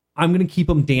smart. I'm going to keep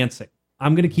him dancing.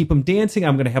 I'm going to keep him dancing.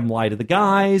 I'm going to have him lie to the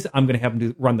guys. I'm going to have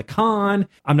him run the con.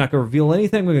 I'm not going to reveal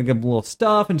anything. We're going to give him a little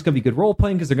stuff, and it's going to be good role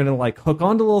playing because they're going to like hook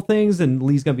onto little things, and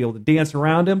Lee's going to be able to dance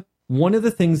around him. One of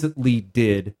the things that Lee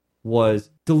did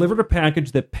was delivered a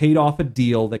package that paid off a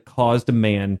deal that caused a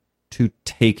man to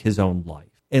take his own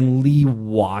life. And Lee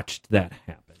watched that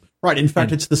happen. Right. In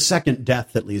fact, it's the second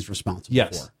death that Lee's responsible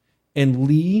for. And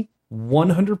Lee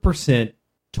 100%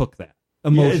 took that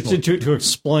emotionally. Yeah, to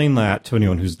explain that to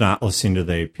anyone who's not listening to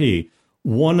the AP,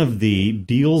 one of the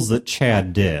deals that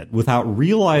Chad did, without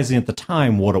realizing at the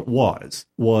time what it was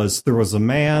there was a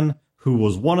man who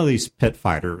was one of these pit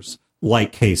fighters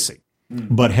like Casey,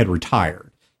 but had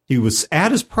retired. He was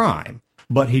at his prime,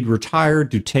 but he'd retired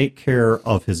to take care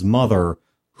of his mother,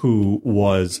 who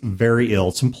was very ill.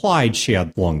 It's implied she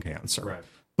had lung cancer,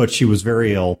 but she was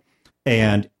very ill.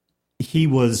 And he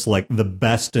was like the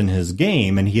best in his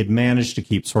game, and he had managed to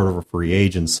keep sort of a free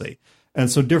agency. And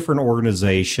so different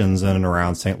organizations in and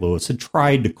around St. Louis had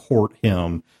tried to court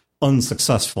him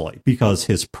unsuccessfully because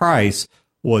his price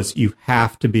was, you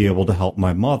have to be able to help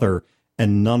my mother,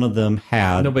 and none of them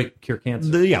had... Nobody could cure cancer.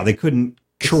 They couldn't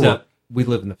cure... Except we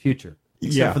live in the future.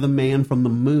 Except for the man from the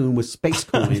moon with space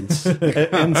coins.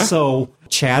 And so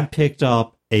Chad picked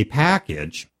up a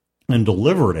package and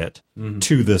delivered it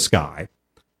to this guy.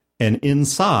 And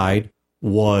inside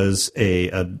was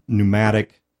a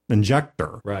pneumatic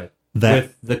injector. Right. That,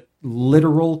 with the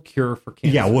literal cure for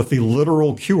cancer. Yeah, with the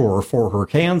literal cure for her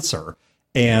cancer.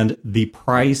 And the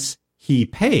price he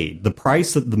paid, the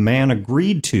price that the man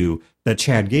agreed to, that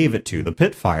Chad gave it to, the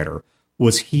pit fighter,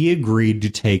 was he agreed to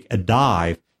take a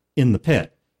dive in the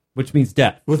pit. Which means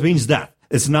death. Which means death.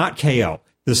 It's not KO.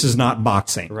 This is not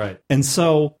boxing. Right. And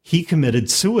so he committed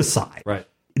suicide. Right.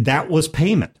 That was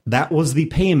payment. That was the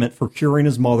payment for curing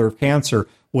his mother of cancer,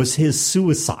 was his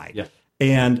suicide. Yeah.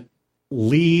 And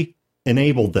Lee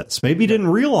enabled this. Maybe he didn't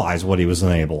realize what he was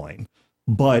enabling,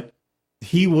 but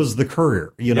he was the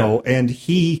courier, know, and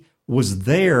he was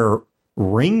there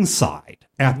ringside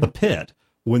at the pit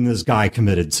when this guy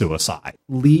committed suicide.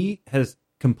 Lee has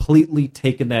completely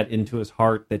taken that into his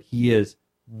heart that he is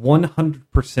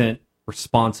 100%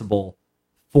 responsible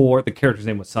for, the character's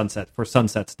name was Sunset, for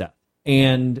Sunset's death,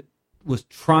 and was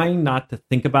trying not to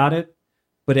think about it.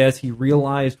 But as he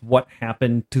realized what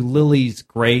happened to Lily's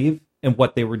grave and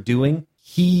what they were doing,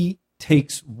 he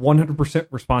takes 100%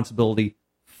 responsibility.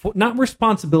 Not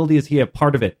responsibility as he a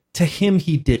part of it. To him,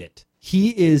 he did it. He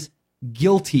is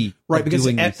guilty, right? of Because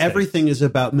doing these everything things. is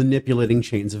about manipulating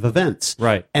chains of events,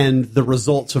 Right. and the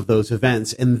results of those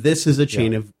events. And this is a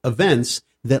chain Yeah. of events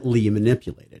that Lee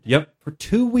manipulated. Yep. For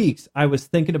 2 weeks, I was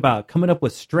thinking about coming up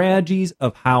with strategies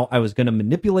of how I was going to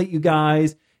manipulate you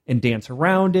guys and dance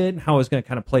around it, and how I was going to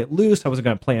kind of play it loose. I wasn't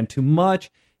going to plan too much.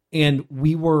 And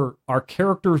our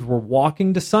characters were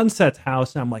walking to Sunset's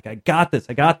house, and I'm like, I got this.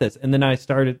 And then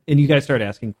and you guys started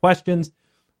asking questions,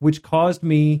 which caused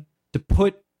me to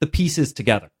put the pieces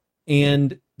together.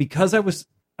 And because I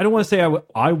don't want to say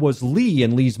I was Lee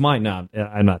in Lee's mind. No,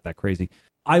 I'm not that crazy.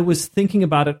 I was thinking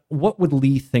about it. What would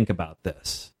Lee think about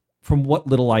this from what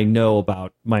little I know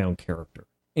about my own character?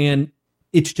 And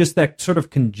it's just that sort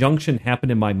of conjunction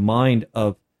happened in my mind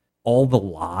of all the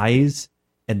lies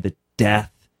and the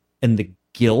death and the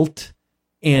guilt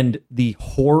and the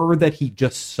horror that he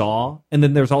just saw. And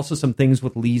then there's also some things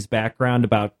with Lee's background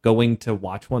about going to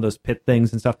watch one of those pit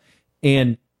things and stuff.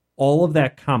 And all of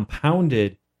that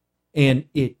compounded, and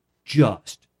it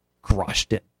just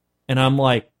crushed him. And I'm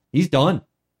like, he's done.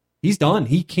 He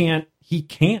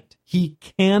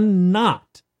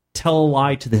cannot tell a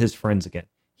lie to his friends again.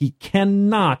 He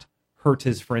cannot hurt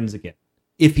his friends again.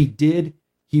 If he did,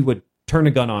 he would turn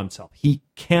a gun on himself. He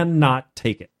cannot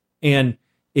take it. And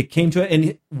it came to it.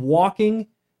 And walking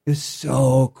is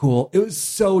so cool. It was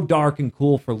so dark and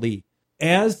cool for Lee.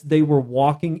 As they were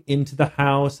walking into the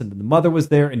house, and the mother was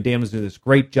there, and Dan was doing this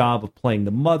great job of playing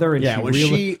the mother. And When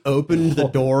she opened the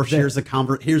door, here's us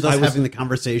having the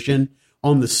conversation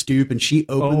on the stoop, and she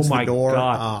opens the door.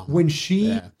 God. When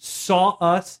she saw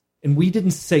us, and we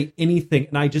didn't say anything,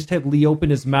 and I just had Lee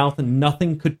open his mouth, and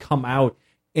nothing could come out,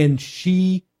 and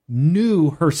she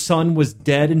knew her son was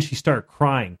dead, and she started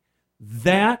crying.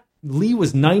 That Lee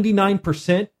was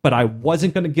 99%, but I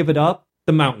wasn't going to give it up.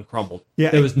 The mountain crumbled.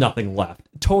 Yeah, there was nothing left.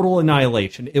 Total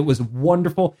annihilation. It was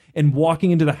wonderful. And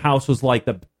walking into the house was like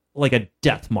a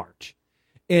death march.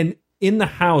 And in the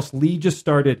house, Lee just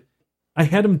started. I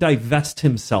had him divest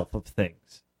himself of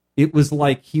things. It was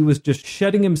like he was just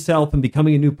shedding himself and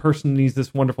becoming a new person. And he's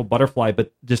this wonderful butterfly,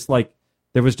 but just like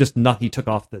there was just nothing. He took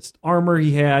off this armor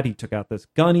he had. He took out this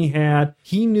gun he had.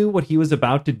 He knew what he was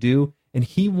about to do, and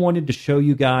he wanted to show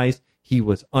you guys he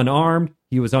was unarmed.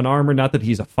 He was unarmored, not that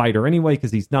he's a fighter anyway,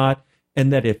 because he's not.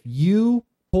 And that if you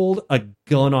pulled a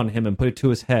gun on him and put it to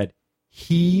his head,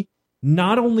 he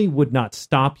not only would not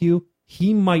stop you,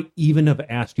 he might even have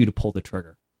asked you to pull the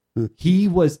trigger. He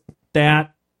was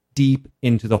that deep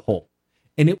into the hole.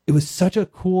 And it was such a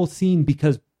cool scene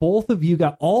because all of you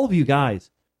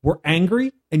guys were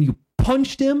angry, and you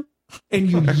punched him, and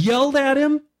you yelled at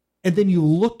him, and then you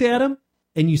looked at him,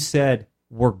 and you said,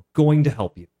 "We're going to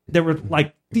help you." There were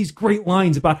like these great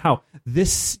lines about how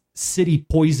this city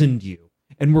poisoned you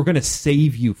and we're going to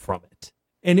save you from it.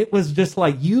 And it was just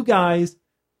like you guys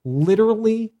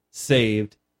literally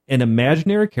saved an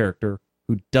imaginary character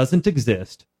who doesn't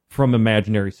exist from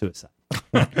imaginary suicide.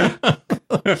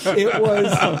 It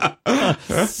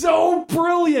was so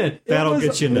brilliant. That'll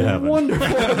get you into heaven. Wonderful.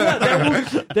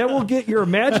 Yeah, that will get your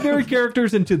imaginary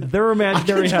characters into their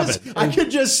imaginary heaven. I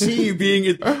could just see you being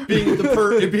at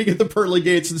the pearly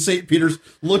gates in St. Peter's,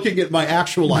 looking at my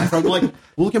actual life. I'm like,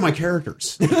 well, look at my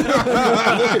characters.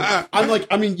 I'm like,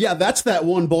 I mean, yeah, that's that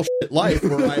one bullshit life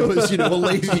where I was, a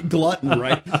lazy glutton,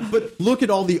 right? But look at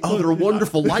all the other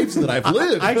wonderful lives that I've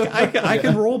lived. I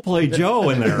can role play Joe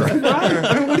in there.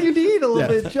 Right. What do you need? A little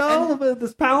bit Joe, a little bit of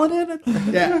this paladin?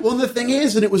 Yeah. Well, the thing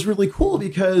is, and it was really cool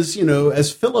because,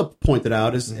 as Philip pointed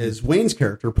out, as Wayne's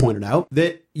character pointed out,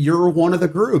 that you're one of the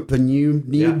group and you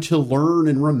need to learn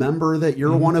and remember that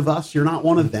you're one of us. You're not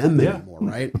one of them anymore,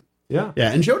 right? Yeah.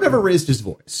 Yeah. And Joe never raised his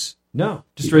voice. No,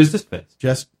 just raised his fist.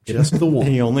 Just the one.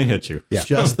 He only hit you. Yeah.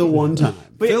 Just the one time.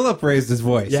 Philip raised his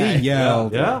voice. Yeah. He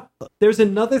yelled. Yeah. There's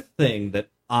another thing that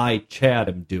Chad,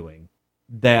 am doing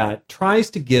that tries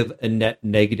to give a net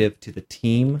negative to the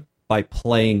team by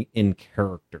playing in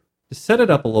character. To set it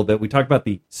up a little bit, we talked about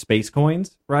the space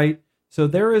coins, right? So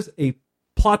there is a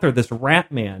plot there. This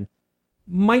rat man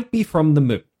might be from the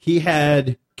moon. He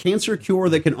had cancer cure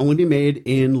that can only be made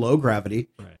in low gravity,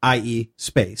 Right. i.e.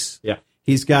 space. Yeah.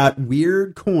 He's got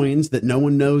weird coins that no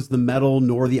one knows the metal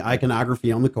nor the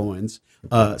iconography on the coins,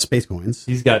 space coins.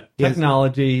 He's got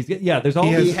technology. There's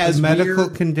all He has medical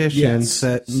weird conditions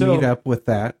that meet up with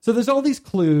that. So there's all these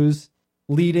clues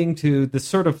leading to this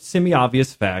sort of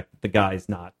semi-obvious fact that the guy's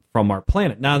not from our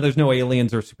planet. Now, there's no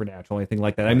aliens or supernatural or anything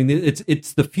like that. I mean,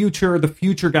 it's the future. The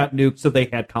future got nuked, so they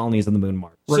had colonies on the moon and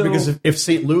Mars. Right, because if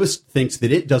St. Louis thinks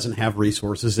that it doesn't have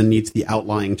resources and needs the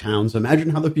outlying towns, imagine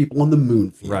how the people on the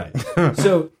moon feel. Right.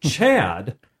 So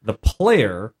Chad, the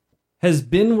player, has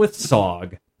been with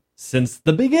SOG since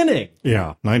the beginning.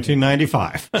 Yeah,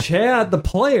 1995. Chad, the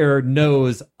player,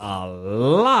 knows a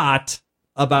lot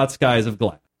about Skies of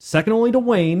Glass. Second only to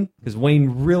Wayne, because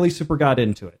Wayne really super got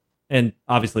into it. And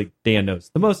obviously, Dan knows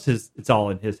the most. It's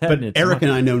all in his head. But and it's Eric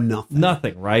and I know nothing.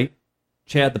 Nothing, right?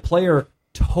 Chad, the player,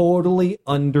 totally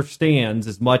understands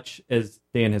as much as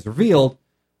Dan has revealed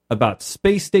about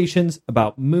space stations,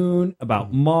 about Moon,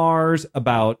 about Mars,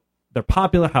 about their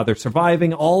popular, how they're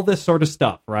surviving, all this sort of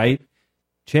stuff, right?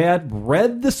 Chad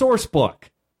read the source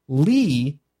book.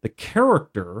 Lee, the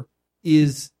character,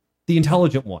 is the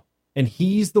intelligent one. And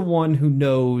he's the one who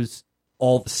knows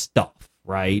all the stuff,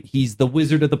 right? He's the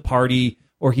wizard of the party,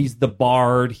 or he's the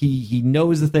bard. He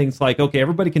knows the things like, okay,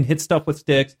 everybody can hit stuff with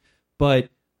sticks, but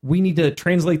we need to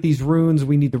translate these runes.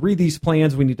 We need to read these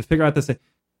plans. We need to figure out this.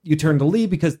 You turn to Lee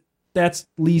because that's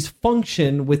Lee's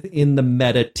function within the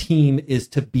meta team, is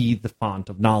to be the font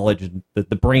of knowledge and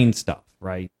the brain stuff,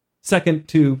 right? Second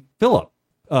to Philip,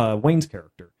 Wayne's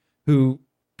character, who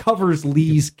covers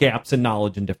Lee's gaps in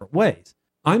knowledge in different ways.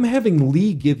 I'm having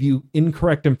Lee give you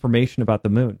incorrect information about the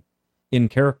moon in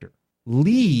character.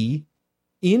 Lee,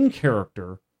 in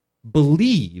character,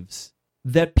 believes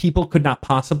that people could not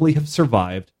possibly have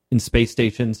survived in space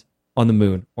stations, on the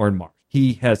moon, or in Mars.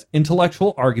 He has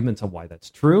intellectual arguments on why that's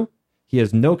true. He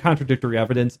has no contradictory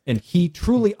evidence, and he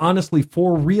truly, honestly,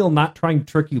 for real, not trying to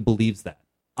trick you, believes that.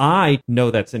 I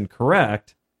know that's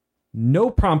incorrect. No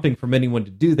prompting from anyone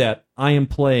to do that. I am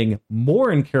playing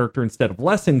more in character instead of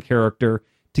less in character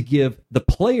to give the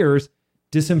players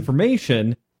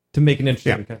disinformation to make an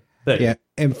interesting thing. Yeah,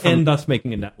 and thus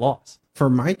making a net loss.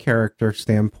 From my character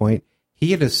standpoint,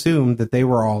 he had assumed that they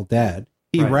were all dead.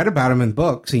 He read about them in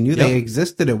books. He knew they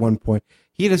existed at one point.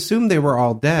 He had assumed they were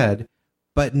all dead,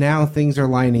 but now things are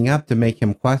lining up to make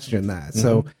him question that.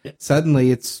 So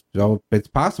suddenly it's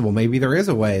possible. Maybe there is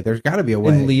a way. There's got to be a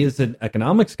way. And Lee is an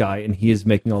economics guy, and he is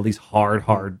making all these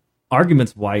hard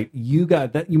arguments why you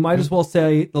got that. You might as well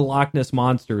say the Loch Ness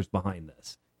Monster is behind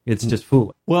this. It's just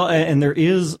foolish. Well, and there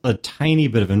is a tiny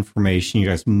bit of information you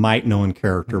guys might know in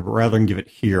character, but rather than give it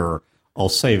here, I'll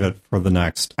save it for the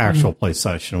next actual play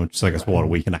session, which is, I guess, a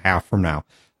week and a half from now.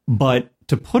 But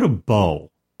to put a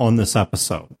bow on this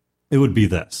episode, it would be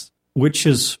this, which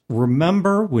is,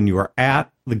 remember when you are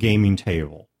at the gaming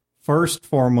table, first,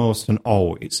 foremost, and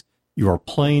always, you are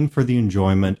playing for the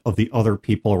enjoyment of the other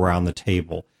people around the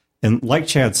table. And like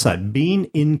Chad said, being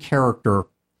in character,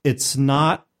 it's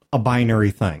not a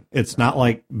binary thing. It's not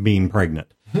like being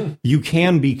pregnant. You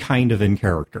can be kind of in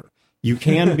character. You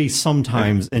can be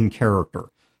sometimes in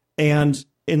character. And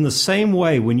in the same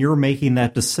way, when you're making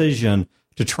that decision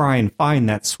to try and find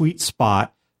that sweet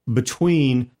spot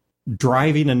between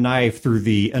driving a knife through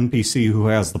the NPC who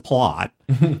has the plot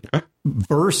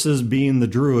versus being the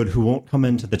druid who won't come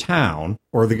into the town,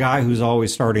 or the guy who's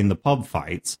always starting the pub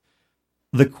fights,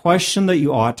 the question that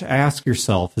you ought to ask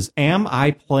yourself is, am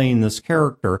I playing this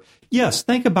character? Yes,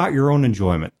 think about your own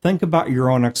enjoyment. Think about your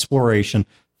own exploration.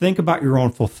 Think about your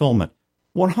own fulfillment.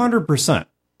 100%.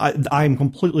 I'm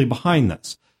completely behind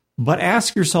this. But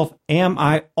ask yourself, am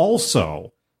I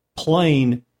also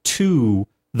playing to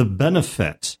the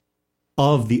benefit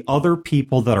of the other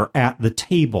people that are at the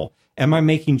table? Am I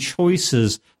making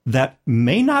choices that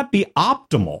may not be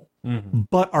optimal,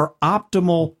 but are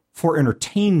optimal for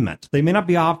entertainment? They may not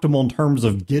be optimal in terms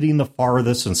of getting the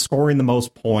farthest and scoring the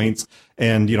most points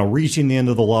and, reaching the end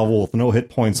of the level with no hit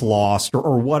points lost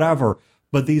or whatever.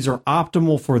 But these are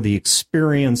optimal for the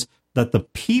experience that the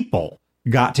people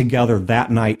got together that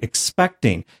night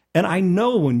expecting. And I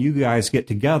know when you guys get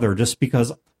together, just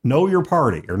because know your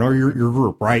party or know your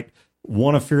group, right?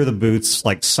 One of Fear the Boots,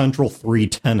 like central 3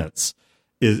 tenets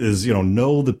is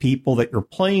know the people that you're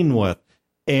playing with.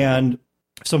 And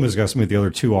somebody's got to me what the other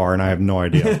 2 are, and I have no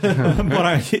idea.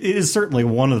 But it is certainly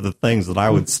one of the things that I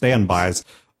would stand by is,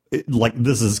 like,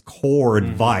 this is core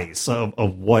advice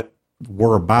of what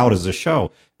we're about as a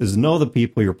show, is know the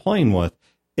people you're playing with.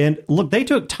 And look, they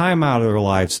took time out of their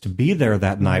lives to be there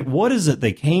that night. What is it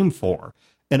they came for?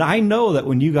 And I know that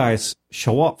when you guys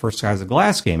show up for Skies of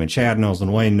Glass game, and Chad knows,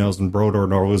 and Wayne knows, and Brodeur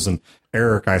knows, and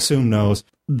Eric, I assume, knows,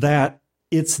 that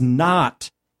it's not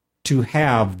to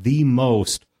have the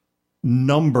most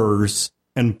numbers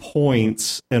and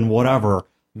points and whatever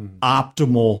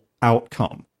optimal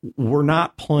outcome. We're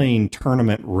not playing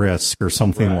tournament risk or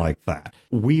something like that.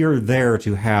 We are there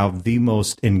to have the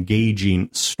most engaging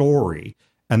story.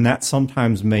 And that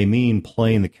sometimes may mean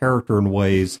playing the character in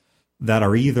ways that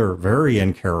are either very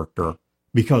in character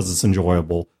because it's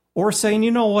enjoyable, or saying,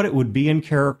 you know what, it would be in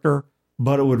character,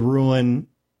 but it would ruin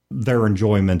their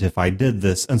enjoyment if I did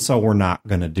this. And so we're not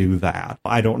going to do that.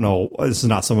 I don't know. This is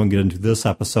not something to get into this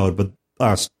episode, but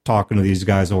I was talking to these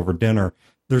guys over dinner.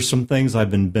 There's some things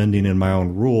I've been bending in my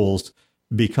own rules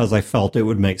because I felt it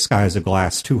would make Skies of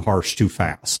Glass too harsh too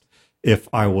fast.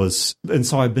 And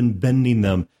so I've been bending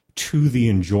them to the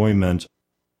enjoyment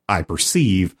I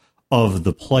perceive of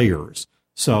the players.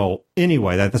 So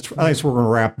anyway, that's we're going to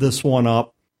wrap this one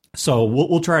up. So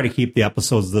we'll try to keep the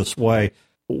episodes this way.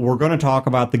 We're going to talk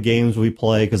about the games we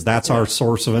play because that's our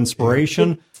source of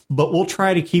inspiration. But we'll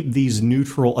try to keep these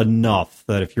neutral enough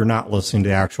that if you're not listening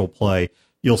to actual play,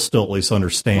 you'll still at least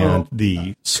understand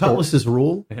the Cutlass's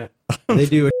rule. They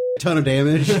do a ton of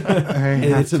damage, and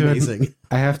it's amazing.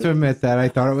 I have to admit that I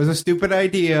thought it was a stupid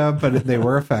idea, but they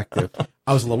were effective.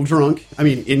 I was a little drunk. I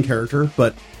mean, in character,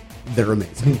 but they're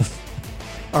amazing.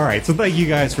 All right, so thank you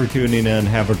guys for tuning in.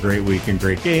 Have a great week and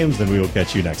great games, and we will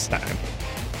catch you next time.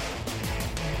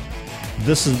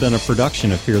 This has been a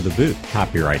production of Fear the Boot,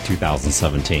 copyright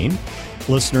 2017.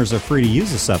 Listeners are free to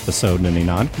use this episode in any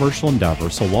non-commercial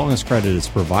endeavor so long as credit is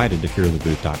provided to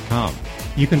feartheboot.com.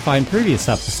 You can find previous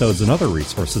episodes and other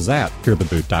resources at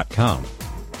feartheboot.com.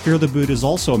 Fear the Boot is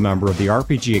also a member of the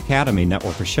RPG Academy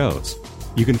network of shows.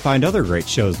 You can find other great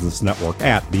shows in this network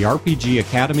at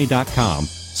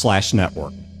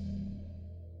therpgacademy.com/network.